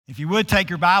If you would take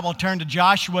your Bible, turn to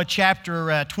Joshua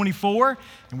chapter 24,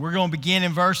 and we're going to begin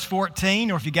in verse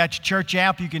 14. Or if you got your church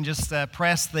app, you can just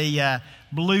press the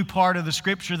blue part of the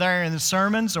scripture there in the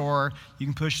sermons, or you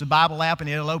can push the Bible app and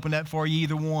it'll open up for you,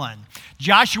 either one.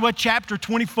 Joshua chapter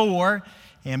 24,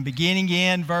 and beginning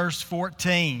in verse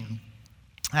 14.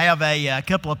 I have a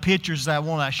couple of pictures I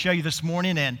want to show you this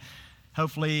morning, and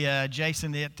hopefully,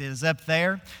 Jason, it is up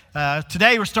there.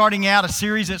 Today we're starting out a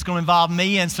series that's going to involve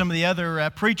me and some of the other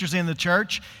preachers in the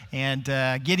church, and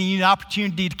getting you an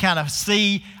opportunity to kind of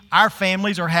see our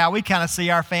families, or how we kind of see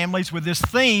our families, with this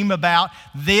theme about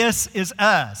this is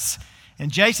us. And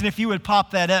Jason, if you would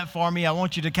pop that up for me, I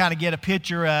want you to kind of get a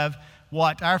picture of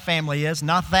what our family is,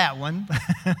 not that one.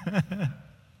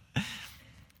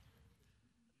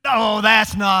 Oh,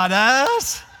 that's not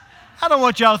us. I don't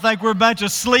want y'all to think we're a bunch of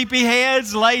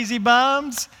sleepyheads, lazy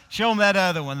bums. Show them that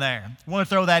other one there. I want to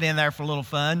throw that in there for a little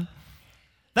fun.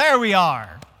 There we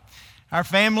are. Our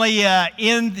family as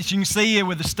you can see,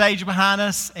 with the stage behind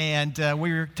us, and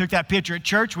we took that picture at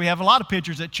church. We have a lot of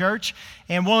pictures at church,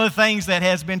 and one of the things that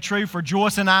has been true for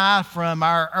Joyce and I from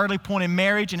our early point in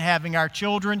marriage and having our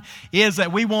children is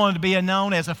that we wanted to be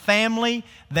known as a family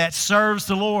that serves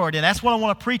the Lord, and that's what I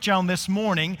want to preach on this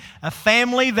morning, a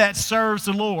family that serves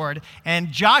the Lord.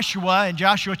 And Joshua, in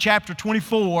Joshua chapter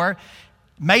 24,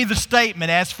 made the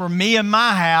statement, "As for me and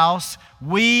my house,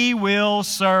 we will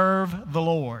serve the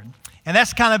Lord." And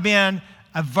that's kind of been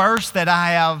a verse that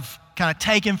I have kind of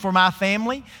taken for my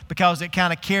family, because it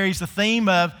kind of carries the theme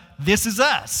of this is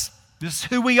us. This is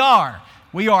who we are.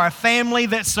 We are a family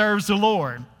that serves the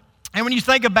Lord. And when you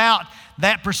think about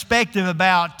that perspective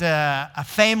about a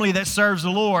family that serves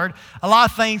the Lord, a lot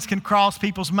of things can cross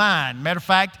people's mind. Matter of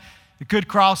fact, it could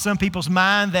cross some people's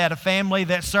mind that a family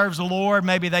that serves the Lord,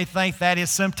 maybe they think that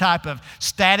is some type of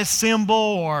status symbol,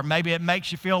 or maybe it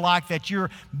makes you feel like that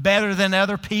you're better than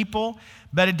other people.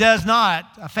 But it does not.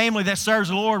 A family that serves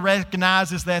the Lord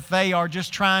recognizes that they are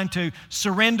just trying to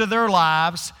surrender their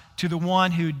lives to the one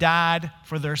who died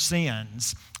for their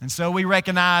sins. And so we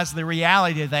recognize the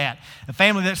reality of that. A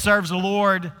family that serves the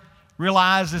Lord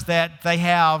realizes that they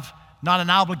have not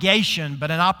an obligation, but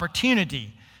an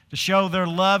opportunity to show their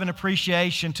love and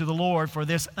appreciation to the Lord for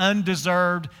this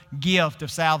undeserved gift of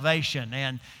salvation.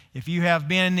 And if you have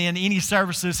been in any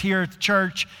services here at the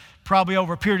church, probably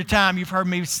over a period of time, you've heard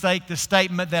me state the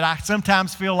statement that I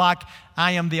sometimes feel like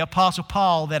I am the Apostle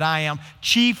Paul, that I am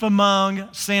chief among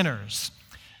sinners.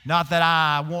 Not that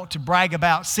I want to brag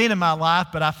about sin in my life,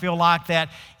 but I feel like that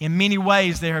in many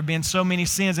ways there have been so many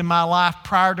sins in my life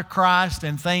prior to Christ,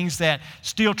 and things that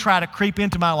still try to creep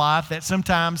into my life, that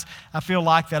sometimes I feel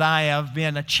like that I have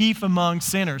been a chief among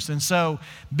sinners. And so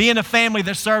being a family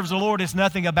that serves the Lord is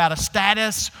nothing about a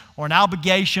status or an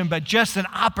obligation, but just an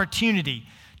opportunity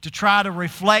to try to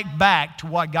reflect back to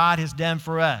what God has done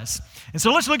for us. And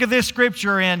so let's look at this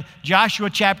scripture in Joshua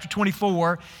chapter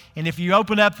 24. And if you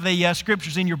open up the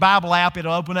scriptures in your Bible app,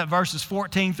 it'll open up verses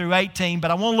 14 through 18. But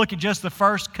I want to look at just the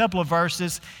first couple of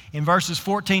verses, in verses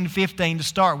 14 to 15 to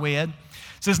start with. It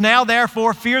says, "Now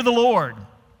therefore fear the Lord,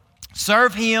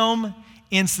 serve Him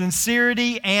in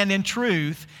sincerity and in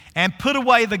truth, and put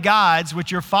away the gods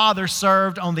which your fathers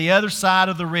served on the other side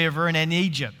of the river and in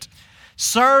Egypt.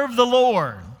 Serve the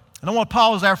Lord." And I want to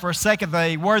pause there for a second.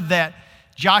 The word that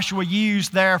Joshua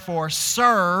used there for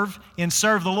serve in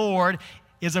serve the Lord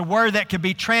is a word that could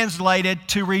be translated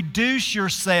to reduce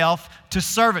yourself to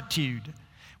servitude,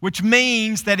 which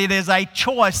means that it is a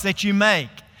choice that you make,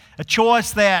 a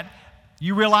choice that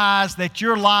you realize that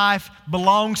your life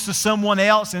belongs to someone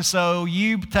else, and so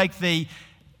you take the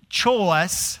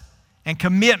choice and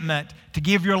commitment to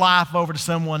give your life over to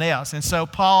someone else. And so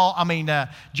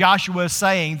Joshua is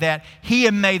saying that he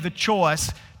had made the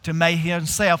choice to make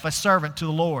himself a servant to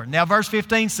the Lord. Now verse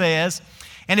 15 says,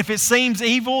 "And if it seems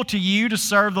evil to you to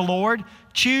serve the Lord,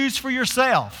 choose for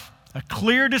yourself," a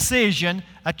clear decision,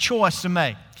 a choice to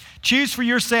make. "Choose for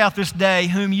yourself this day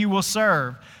whom you will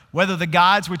serve, whether the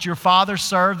gods which your fathers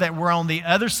served that were on the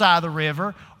other side of the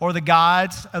river, or the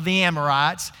gods of the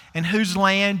Amorites, in whose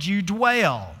land you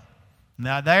dwell."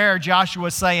 Now there Joshua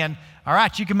is saying, all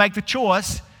right, you can make the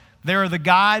choice. There are the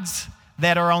gods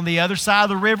that are on the other side of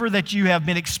the river that you have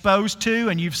been exposed to,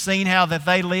 and you've seen how that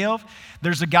they live.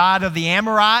 There's a god of the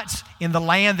Amorites in the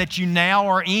land that you now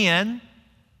are in.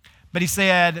 But he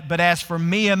said, "But as for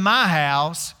me and my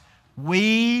house,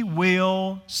 we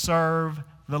will serve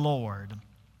the Lord."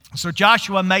 So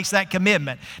Joshua makes that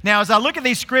commitment. Now, as I look at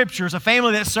these scriptures, a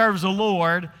family that serves the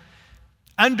Lord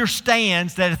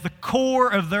understands that at the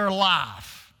core of their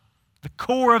life, the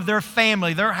core of their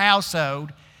family, their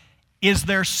household, is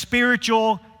their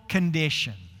spiritual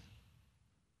condition.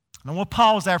 And we'll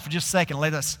pause there for just a second.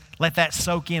 Let that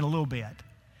soak in a little bit.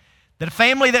 That a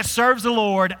family that serves the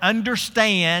Lord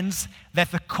understands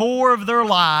that the core of their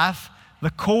life, the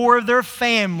core of their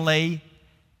family,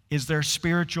 is their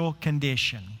spiritual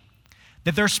condition.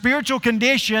 That their spiritual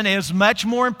condition is much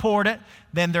more important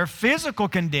than their physical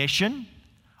condition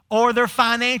or their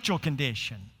financial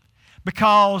condition,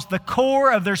 because the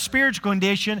core of their spiritual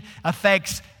condition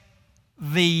affects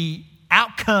the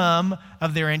outcome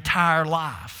of their entire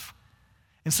life.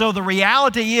 And so the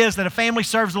reality is that a family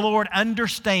serves the Lord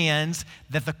understands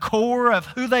that the core of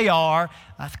who they are,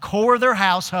 the core of their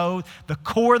household, the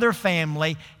core of their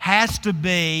family has to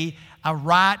be a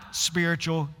right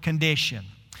spiritual condition.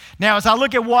 Now, as I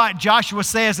look at what Joshua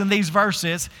says in these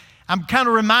verses, I'm kind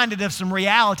of reminded of some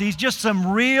realities, just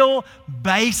some real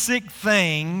basic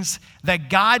things that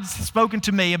God's spoken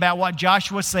to me about what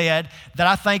Joshua said that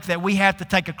I think that we have to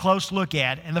take a close look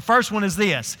at. And the first one is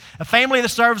this: a family that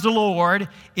serves the Lord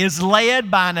is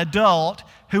led by an adult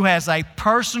who has a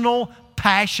personal,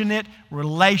 passionate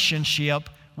relationship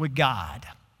with God.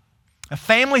 A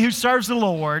family who serves the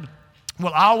Lord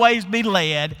will always be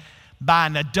led by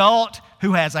an adult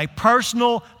who has a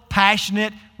personal,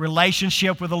 passionate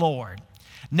relationship with the Lord.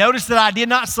 Notice that I did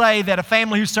not say that a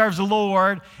family who serves the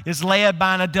Lord is led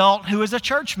by an adult who is a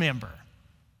church member.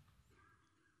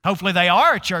 Hopefully they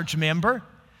are a church member,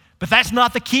 but that's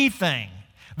not the key thing.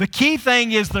 The key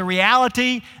thing is the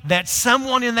reality that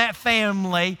someone in that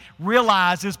family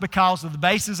realizes, because of the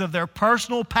basis of their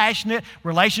personal, passionate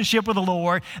relationship with the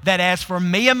Lord, that as for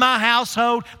me and my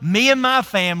household, me and my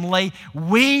family,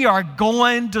 we are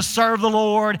going to serve the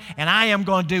Lord, and I am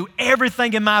going to do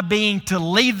everything in my being to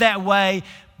lead that way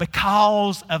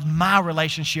because of my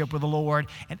relationship with the Lord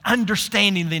and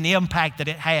understanding the impact that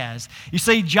it has. You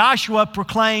see, Joshua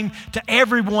proclaimed to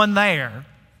everyone there,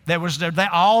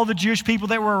 all the Jewish people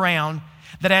that were around,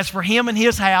 that as for him and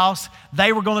his house,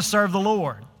 they were going to serve the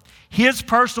Lord. His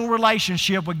personal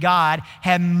relationship with God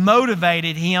had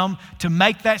motivated him to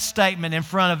make that statement in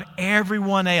front of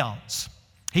everyone else.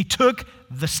 He took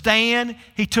the stand,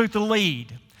 he took the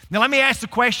lead. Now let me ask the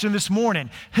question this morning: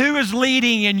 who is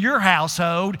leading in your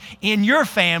household, in your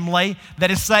family, that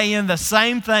is saying the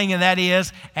same thing, and that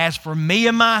is, as for me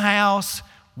and my house,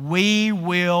 we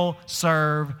will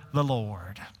serve the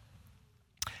Lord?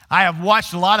 I have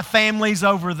watched a lot of families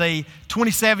over the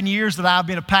 27 years that I've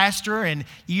been a pastor, and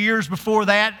years before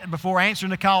that, before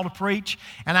answering the call to preach.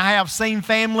 And I have seen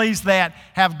families that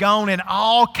have gone in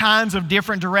all kinds of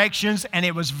different directions, and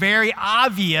it was very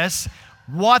obvious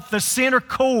what the center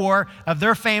core of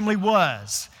their family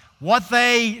was, what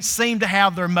they seemed to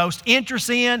have their most interest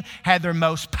in, had their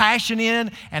most passion in,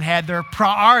 and had their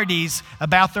priorities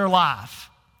about their life.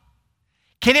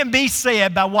 Can it be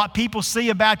said by what people see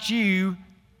about you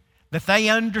that they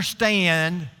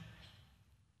understand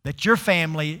that your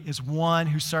family is one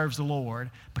who serves the Lord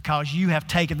because you have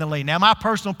taken the lead? Now, my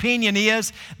personal opinion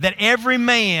is that every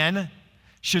man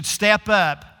should step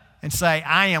up and say,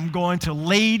 I am going to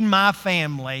lead my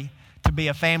family to be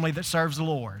a family that serves the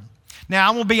Lord. Now,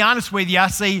 I'm going to be honest with you. I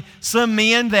see some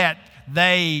men that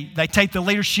they take the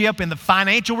leadership and the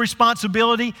financial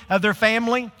responsibility of their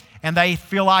family, and they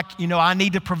feel like, I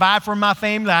need to provide for my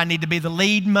family. I need to be the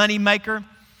lead money maker.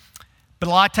 But a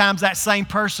lot of times that same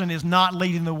person is not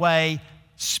leading the way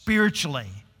spiritually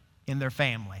in their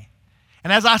family.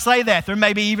 And as I say that, there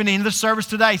may be even in the service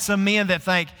today some men that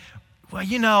think, well,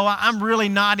 I'm really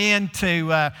not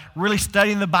into really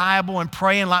studying the Bible and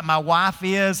praying like my wife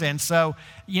is. And so,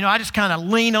 I just kind of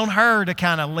lean on her to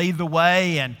kind of lead the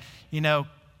way and,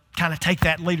 kind of take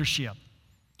that leadership.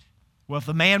 Well, if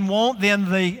the man won't,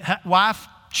 then the wife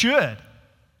should.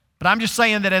 But I'm just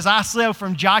saying that as I saw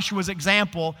from Joshua's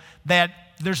example, that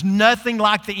there's nothing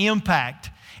like the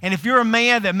impact. And if you're a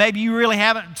man that maybe you really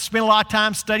haven't spent a lot of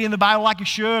time studying the Bible like you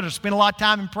should, or spent a lot of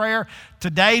time in prayer,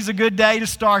 today's a good day to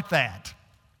start that.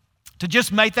 To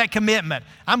just make that commitment.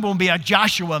 I'm going to be a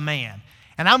Joshua man.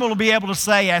 And I'm going to be able to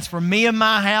say, as for me and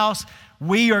my house,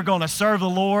 we are going to serve the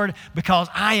Lord because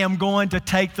I am going to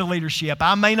take the leadership.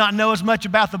 I may not know as much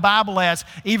about the Bible as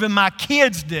even my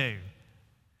kids do.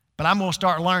 But I'm going to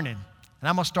start learning, and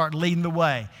I'm going to start leading the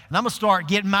way. And I'm going to start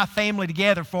getting my family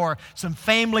together for some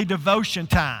family devotion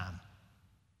time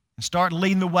and start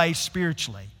leading the way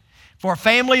spiritually. For a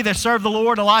family that serve the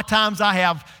Lord, a lot of times I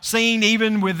have seen,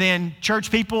 even within church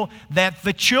people, that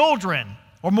the children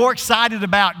are more excited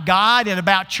about God and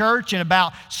about church and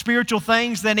about spiritual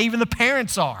things than even the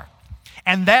parents are.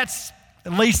 And that's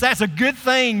a good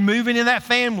thing moving in that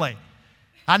family.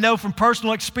 I know from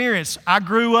personal experience, I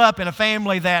grew up in a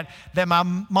family that my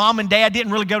mom and dad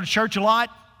didn't really go to church a lot.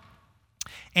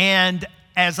 And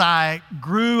as I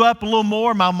grew up a little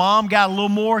more, my mom got a little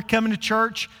more coming to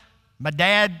church. My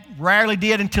dad rarely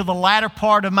did until the latter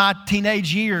part of my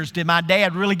teenage years did my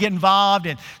dad really get involved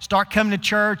and start coming to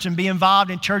church and be involved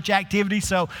in church activities.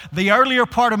 So the earlier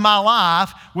part of my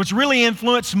life was really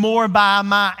influenced more by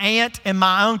my aunt and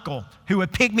my uncle who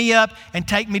would pick me up and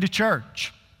take me to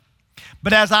church.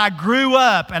 But as I grew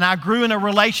up and I grew in a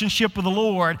relationship with the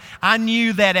Lord, I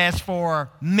knew that as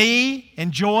for me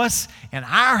and Joyce and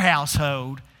our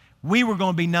household, we were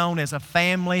going to be known as a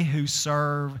family who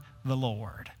serve the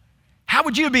Lord. How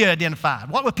would you be identified?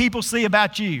 What would people see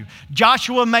about you?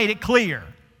 Joshua made it clear.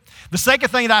 The second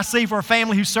thing that I see for a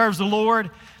family who serves the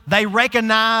Lord, they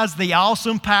recognize the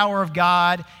awesome power of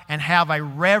God and have a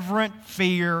reverent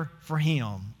fear for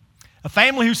Him. A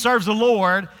family who serves the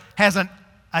Lord has a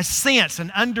sense,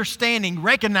 an understanding,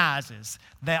 recognizes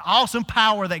the awesome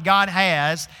power that God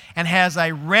has and has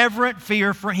a reverent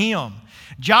fear for Him.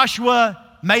 Joshua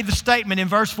made the statement in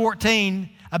verse 14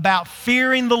 about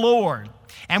fearing the Lord.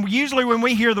 And usually when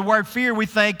we hear the word fear, we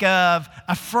think of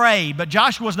afraid. But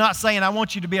Joshua's not saying, I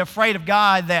want you to be afraid of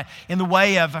God that in the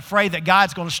way of afraid that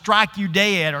God's going to strike you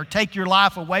dead or take your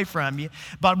life away from you.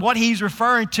 But what he's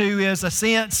referring to is a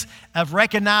sense of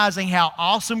recognizing how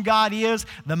awesome God is,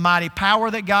 the mighty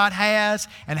power that God has,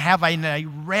 and having a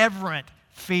reverent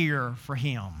fear for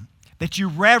Him. That you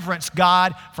reverence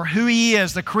God for who He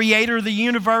is, the creator of the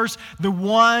universe, the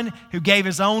one who gave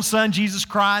His own Son, Jesus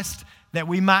Christ, that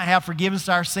we might have forgiveness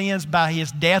of our sins by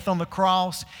His death on the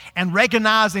cross, and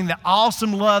recognizing the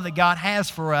awesome love that God has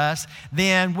for us,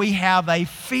 then we have a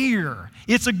fear.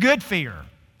 It's a good fear.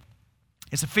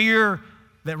 It's a fear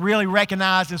that really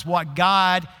recognizes what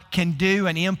God can do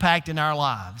and impact in our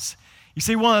lives. You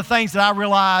see, one of the things that I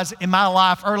realized in my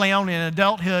life early on in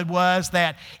adulthood was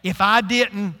that if I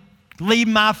didn't leave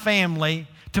my family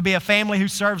to be a family who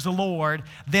serves the Lord,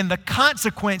 then the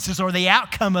consequences or the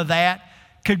outcome of that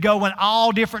could go in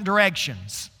all different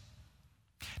directions.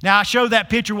 Now, I showed that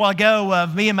picture a while ago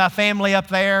of me and my family up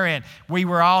there, and we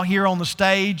were all here on the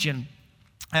stage, and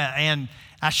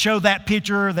I showed that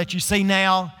picture that you see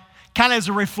now kind of as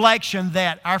a reflection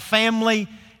that our family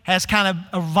has kind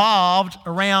of evolved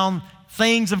around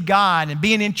things of God and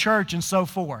being in church and so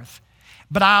forth.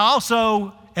 But I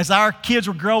also, as our kids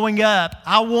were growing up,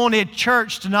 I wanted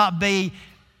church to not be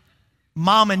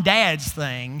mom and dad's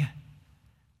thing.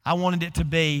 I wanted it to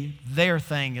be their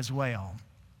thing as well.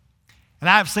 And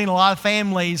I've seen a lot of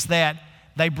families that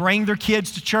they bring their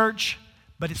kids to church,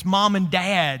 but it's mom and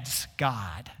dad's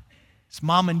God. It's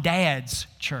mom and dad's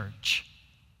church.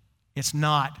 It's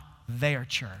not their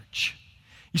church.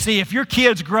 You see, if your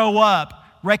kids grow up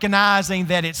recognizing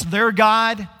that it's their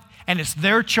God and it's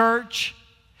their church,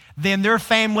 then their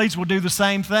families will do the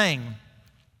same thing.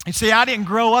 You see, I didn't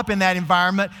grow up in that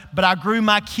environment, but I grew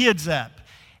my kids up.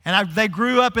 And they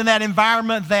grew up in that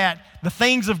environment that the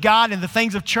things of God and the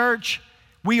things of church,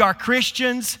 we are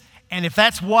Christians, and if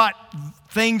that's what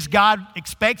things God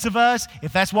expects of us,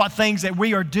 if that's what things that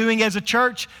we are doing as a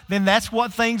church, then that's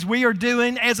what things we are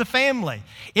doing as a family.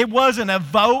 It wasn't a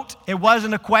vote. It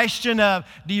wasn't a question of,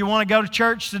 do you want to go to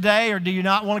church today or do you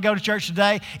not want to go to church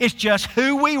today? It's just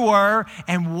who we were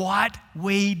and what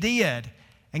we did.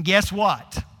 And guess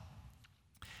what?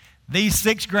 These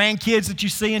 6 grandkids that you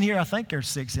see in here, I think there's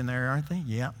 6 in there, aren't they?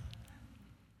 Yeah.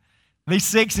 These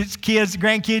 6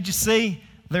 grandkids you see,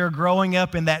 they're growing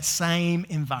up in that same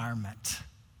environment.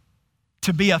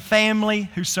 To be a family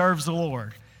who serves the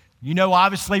Lord. You know,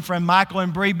 obviously, from Michael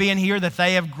and Bree being here, that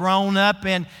they have grown up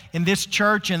in this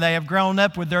church and they have grown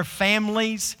up with their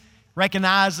families,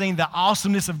 recognizing the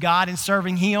awesomeness of God and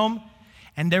serving Him.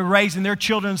 And they're raising their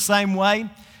children the same way.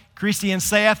 Christy and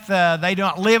Seth, they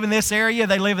don't live in this area.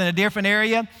 They live in a different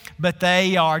area, but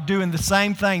they are doing the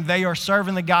same thing. They are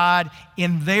serving the God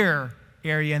in their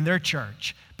area, in their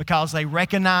church, because they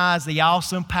recognize the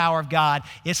awesome power of God.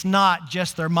 It's not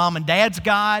just their mom and dad's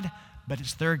God, but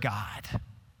it's their God.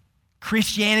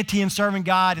 Christianity and serving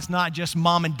God is not just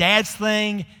mom and dad's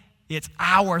thing, it's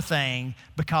our thing,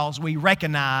 because we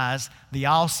recognize the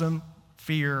awesome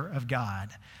fear of God.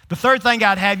 The third thing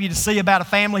I'd have you to see about a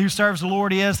family who serves the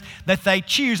Lord is that they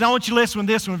choose, I want you to listen to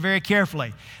this one very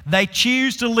carefully, they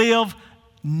choose to live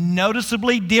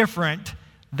noticeably different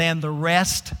than the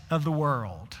rest of the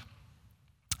world.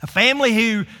 A family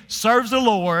who serves the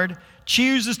Lord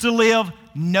chooses to live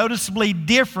noticeably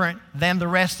different than the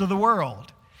rest of the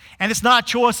world. And it's not a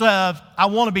choice of, I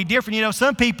want to be different. You know,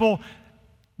 some people,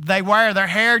 they wear their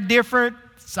hair different,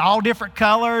 it's all different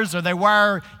colors, or they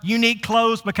wear unique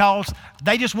clothes because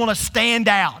they just want to stand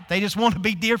out. They just want to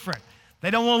be different.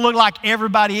 They don't want to look like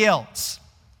everybody else.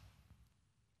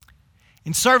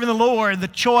 In serving the Lord, the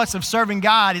choice of serving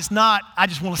God is not, I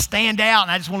just want to stand out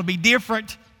and I just want to be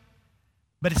different,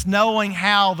 but it's knowing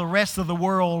how the rest of the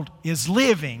world is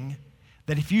living,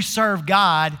 that if you serve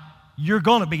God, you're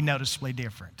going to be noticeably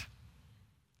different.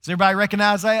 Does everybody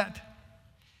recognize that?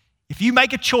 If you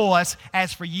make a choice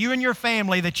as for you and your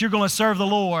family that you're going to serve the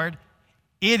Lord,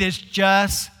 it is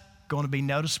just going to be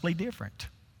noticeably different.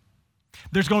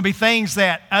 There's going to be things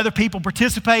that other people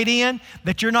participate in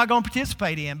that you're not going to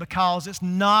participate in because it's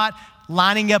not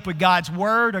lining up with God's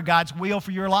word or God's will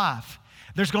for your life.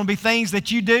 There's going to be things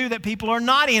that you do that people are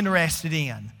not interested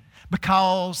in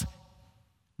because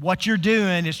what you're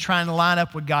doing is trying to line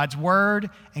up with God's word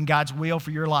and God's will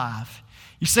for your life.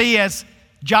 You see, as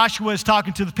Joshua is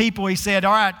talking to the people, he said,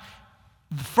 all right,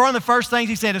 one of the first things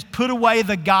he said is put away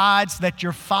the gods that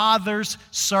your fathers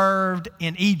served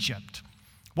in Egypt.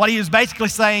 What he is basically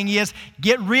saying is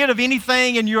get rid of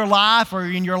anything in your life or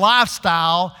in your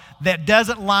lifestyle that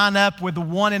doesn't line up with the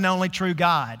one and only true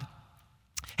God.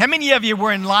 How many of you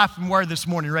were in Life and Word this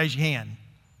morning? Raise your hand.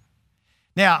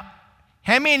 Now,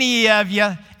 how many of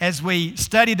you, as we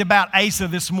studied about Asa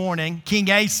this morning, King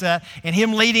Asa, and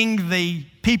him leading the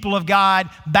people of God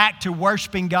back to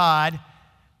worshiping God,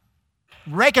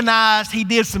 recognized he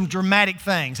did some dramatic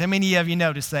things? How many of you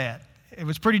noticed that? It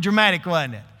was pretty dramatic,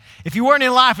 wasn't it? If you weren't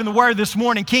in Life in the Word this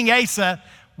morning, King Asa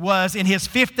was in his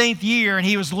 15th year, and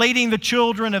he was leading the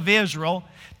children of Israel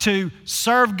to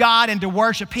serve God and to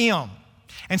worship Him.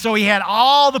 And so he had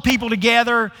all the people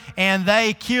together, and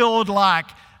they killed like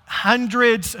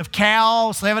hundreds of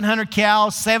cows, 700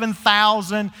 cows,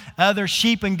 7,000 other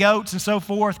sheep and goats and so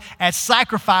forth as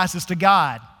sacrifices to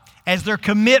God, as their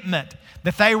commitment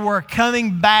that they were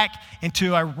coming back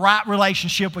into a right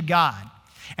relationship with God.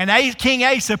 And King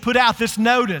Asa put out this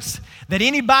notice that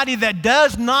anybody that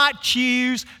does not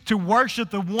choose to worship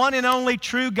the one and only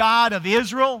true God of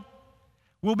Israel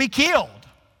will be killed.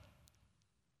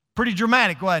 Pretty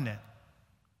dramatic, wasn't it?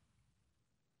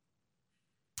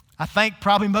 I think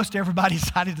probably most everybody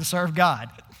decided to serve God.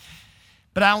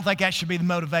 But I don't think that should be the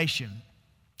motivation.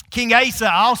 King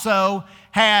Asa also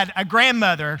had a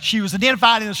grandmother. She was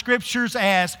identified in the scriptures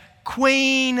as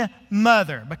Queen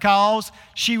Mother because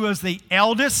she was the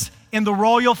eldest in the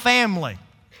royal family.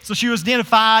 So she was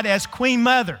identified as Queen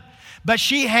Mother. But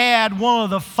she had one of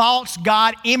the false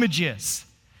god images.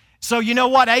 So you know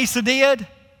what Asa did?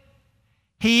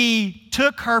 He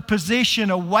took her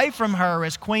position away from her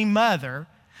as Queen Mother,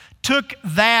 took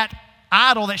that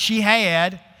idol that she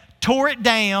had, tore it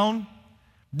down,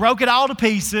 broke it all to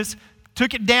pieces,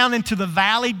 took it down into the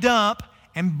valley dump,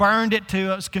 and burned it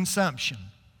to its consumption.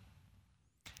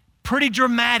 Pretty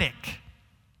dramatic.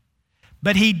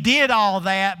 But he did all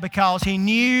that because he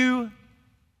knew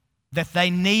that they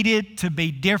needed to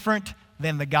be different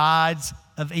than the gods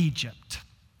of Egypt.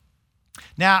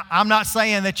 Now, I'm not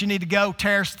saying that you need to go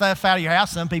tear stuff out of your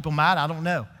house. Some people might, I don't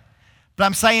know. But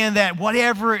I'm saying that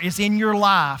whatever is in your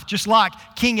life, just like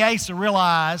King Asa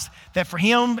realized that for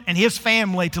him and his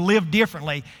family to live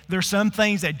differently, there's some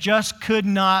things that just could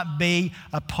not be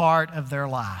a part of their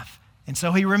life. And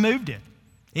so he removed it.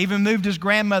 Even moved his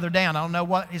grandmother down. I don't know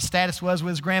what his status was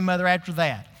with his grandmother after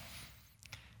that.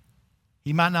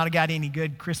 He might not have got any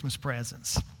good Christmas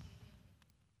presents.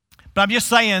 But I'm just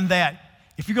saying that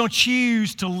if you're going to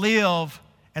choose to live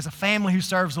as a family who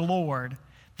serves the Lord,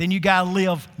 then you got to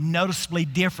live noticeably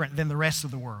different than the rest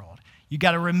of the world. You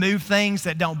got to remove things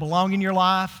that don't belong in your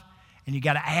life, and you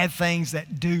got to add things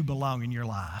that do belong in your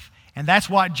life. And that's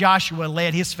what Joshua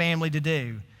led his family to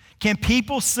do. Can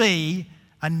people see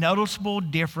a noticeable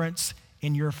difference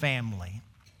in your family?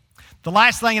 The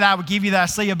last thing that I would give you that I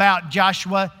see about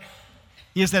Joshua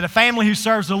is that a family who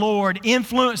serves the Lord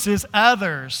influences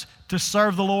others to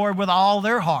serve the Lord with all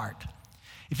their heart.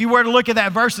 If you were to look at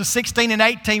that verses 16 and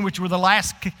 18, which were the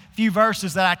last few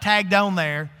verses that I tagged on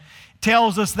there, it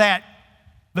tells us that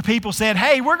the people said,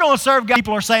 hey, we're going to serve God.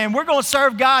 People are saying, we're going to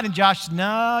serve God. And Josh said,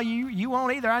 no, you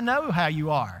won't either. I know how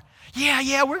you are.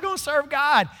 Yeah, we're going to serve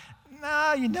God.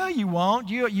 No, you won't.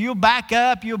 You'll back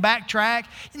up. You'll backtrack.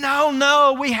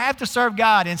 No, we have to serve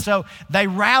God. And so they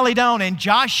rallied on, and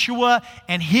Joshua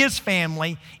and his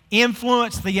family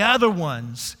influenced the other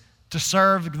ones to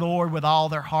serve the Lord with all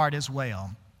their heart as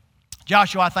well.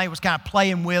 Joshua, I think, was kind of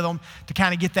playing with them to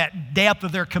kind of get that depth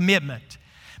of their commitment.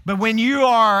 But when you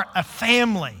are a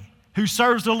family who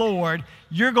serves the Lord,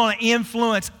 you're going to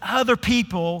influence other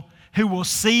people who will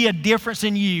see a difference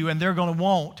in you, and they're going to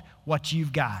want what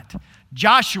you've got.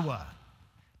 Joshua,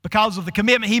 because of the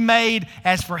commitment he made,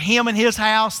 as for him and his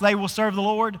house, they will serve the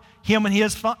Lord, him and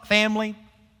his family.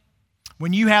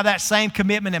 When you have that same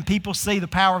commitment and people see the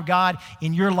power of God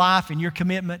in your life and your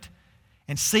commitment,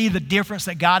 and see the difference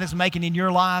that God is making in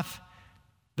your life,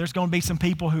 there's going to be some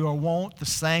people who want the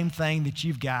same thing that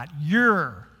you've got.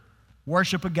 Your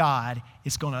worship of God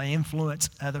is going to influence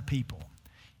other people.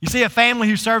 You see, a family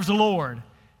who serves the Lord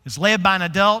is led by an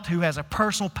adult who has a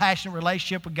personal, passionate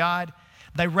relationship with God.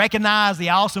 They recognize the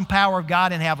awesome power of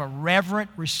God and have a reverent,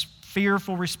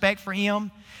 fearful respect for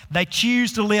Him. They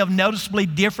choose to live noticeably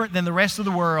different than the rest of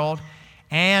the world,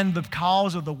 and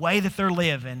because of the way that they're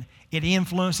living, it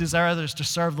influences others to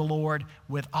serve the Lord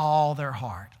with all their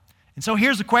heart. And so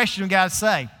here's the question we got to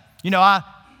say. I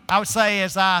would say,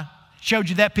 as I showed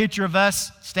you that picture of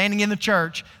us standing in the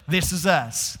church, this is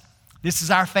us. This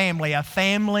is our family, a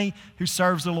family who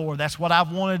serves the Lord. That's what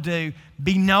I've wanted to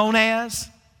be known as.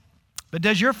 But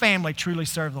does your family truly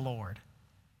serve the Lord?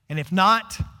 And if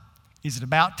not, is it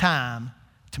about time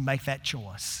to make that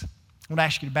choice? I want to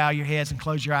ask you to bow your heads and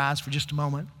close your eyes for just a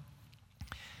moment.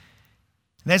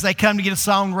 And as they come to get a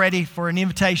song ready for an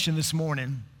invitation this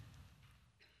morning,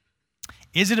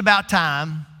 is it about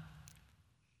time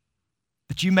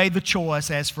that you made the choice,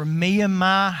 as for me and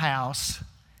my house,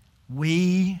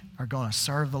 we are going to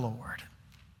serve the Lord?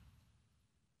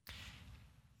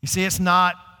 You see,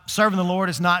 serving the Lord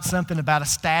is not something about a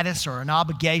status or an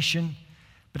obligation,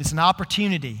 but it's an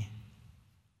opportunity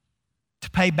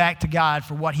to pay back to God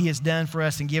for what He has done for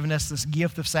us and given us this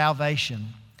gift of salvation.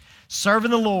 Serving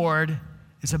the Lord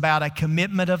is about a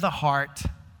commitment of the heart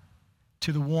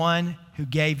to the one who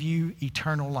gave you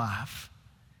eternal life.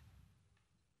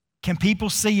 Can people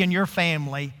see in your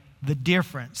family the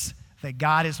difference that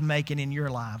God is making in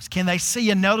your lives? Can they see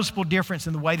a noticeable difference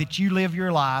in the way that you live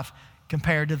your life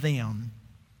compared to them?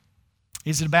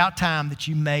 Is it about time that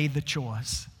you made the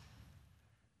choice?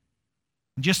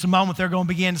 In just a moment, they're going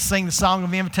to begin to sing the song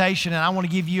of invitation, and I want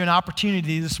to give you an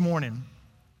opportunity this morning.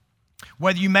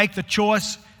 Whether you make the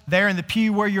choice there in the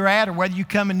pew where you're at, or whether you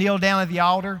come and kneel down at the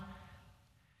altar.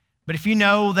 But if you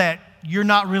know that you're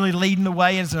not really leading the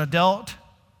way as an adult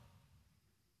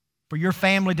for your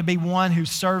family to be one who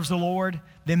serves the Lord,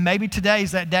 then maybe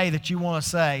today's that day that you want to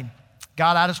say,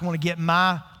 God, I just want to get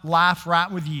my life right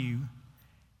with you,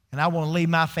 and I want to lead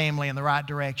my family in the right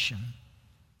direction.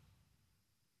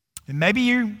 And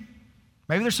maybe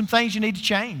there's some things you need to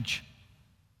change.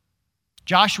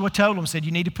 Joshua told them, said,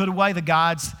 you need to put away the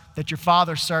gods that your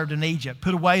father served in Egypt.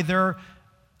 Put away their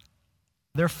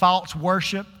false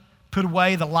worship. Put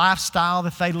away the lifestyle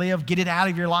that they live. Get it out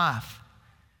of your life.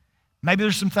 Maybe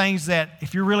there's some things that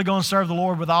if you're really going to serve the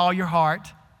Lord with all your heart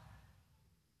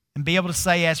and be able to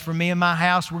say, as for me and my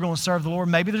house, we're going to serve the Lord,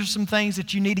 maybe there's some things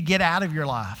that you need to get out of your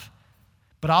life.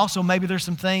 But also maybe there's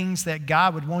some things that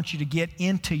God would want you to get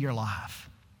into your life.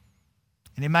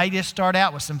 And it may just start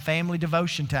out with some family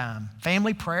devotion time,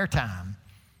 family prayer time.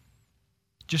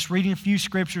 Just reading a few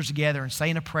scriptures together and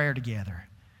saying a prayer together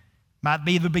might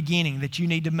be the beginning that you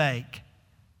need to make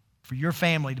for your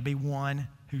family to be one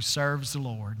who serves the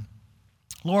Lord.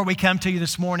 Lord, we come to you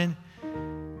this morning.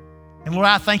 And Lord,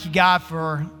 I thank you, God,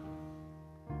 for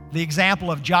the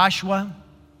example of Joshua,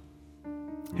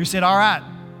 who said, all right,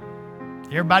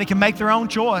 everybody can make their own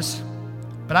choice,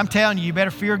 but I'm telling you, you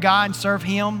better fear God and serve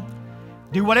Him.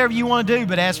 Do whatever you want to do,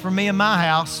 but as for me and my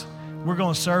house, we're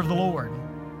going to serve the Lord.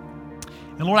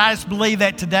 And Lord, I just believe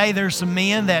that today there's some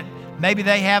men that maybe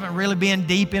they haven't really been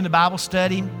deep into Bible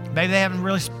study. Maybe they haven't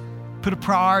really put a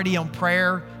priority on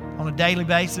prayer on a daily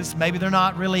basis. Maybe they're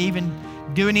not really even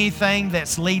doing anything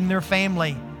that's leading their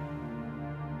family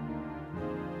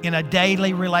in a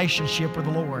daily relationship with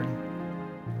the Lord.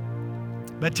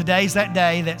 But today's that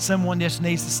day that someone just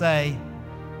needs to say,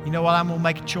 you know what, I'm going to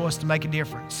make a choice to make a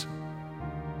difference.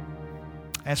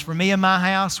 As for me and my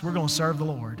house, we're going to serve the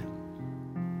Lord.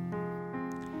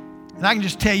 And I can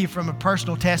just tell you from a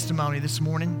personal testimony this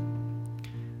morning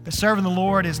that serving the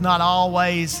Lord is not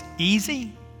always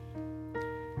easy,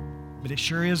 but it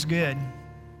sure is good.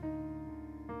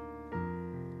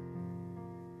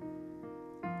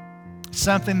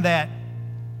 Something that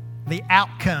the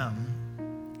outcome,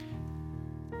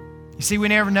 you see, we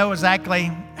never know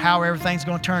exactly how everything's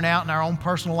going to turn out in our own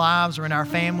personal lives or in our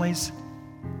families.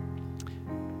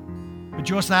 But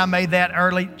Joyce and I made that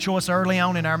choice early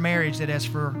on in our marriage that as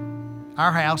for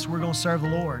our house, we're going to serve the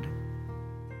Lord.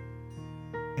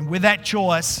 And with that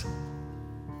choice,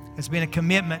 it's been a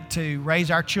commitment to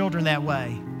raise our children that way.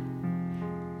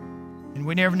 And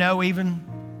we never know, even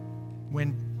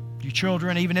when your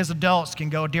children, even as adults, can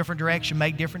go a different direction,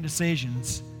 make different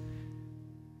decisions.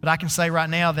 But I can say right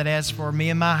now that as for me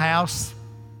and my house,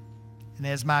 and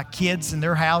as my kids and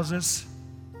their houses,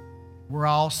 we're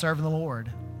all serving the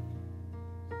Lord.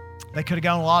 They could have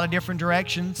gone a lot of different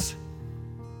directions,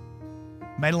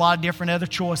 made a lot of different other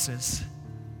choices.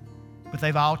 but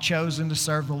they've all chosen to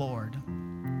serve the Lord.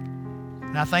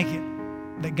 And I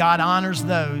think that God honors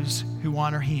those who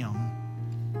honor Him.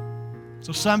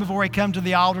 So some, before we come to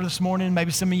the altar this morning,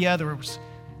 maybe some of you others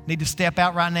need to step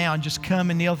out right now and just come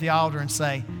and kneel at the altar and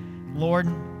say, Lord,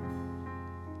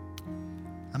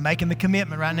 I'm making the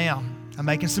commitment right now. I'm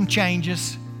making some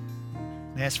changes.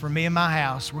 As for me and my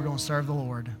house, we're going to serve the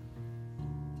Lord.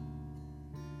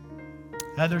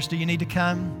 Others, do you need to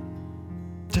come?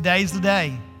 Today's the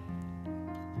day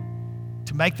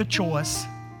to make the choice.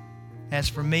 As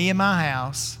for me and my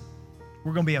house,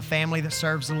 we're going to be a family that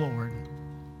serves the Lord.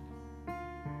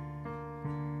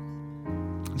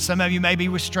 And some of you may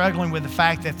be struggling with the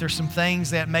fact that there's some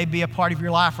things that may be a part of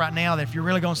your life right now that if you're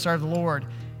really going to serve the Lord,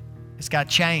 it's got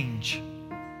to change.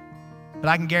 But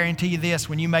I can guarantee you this,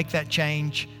 when you make that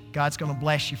change, God's going to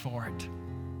bless you for it.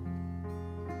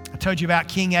 I told you about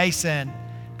King Asa, and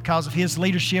because of his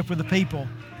leadership with the people,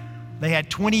 they had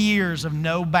 20 years of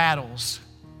no battles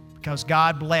because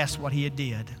God blessed what he had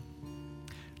did.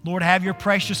 Lord, have your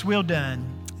precious will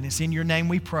done, and it's in your name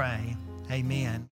we pray. Amen.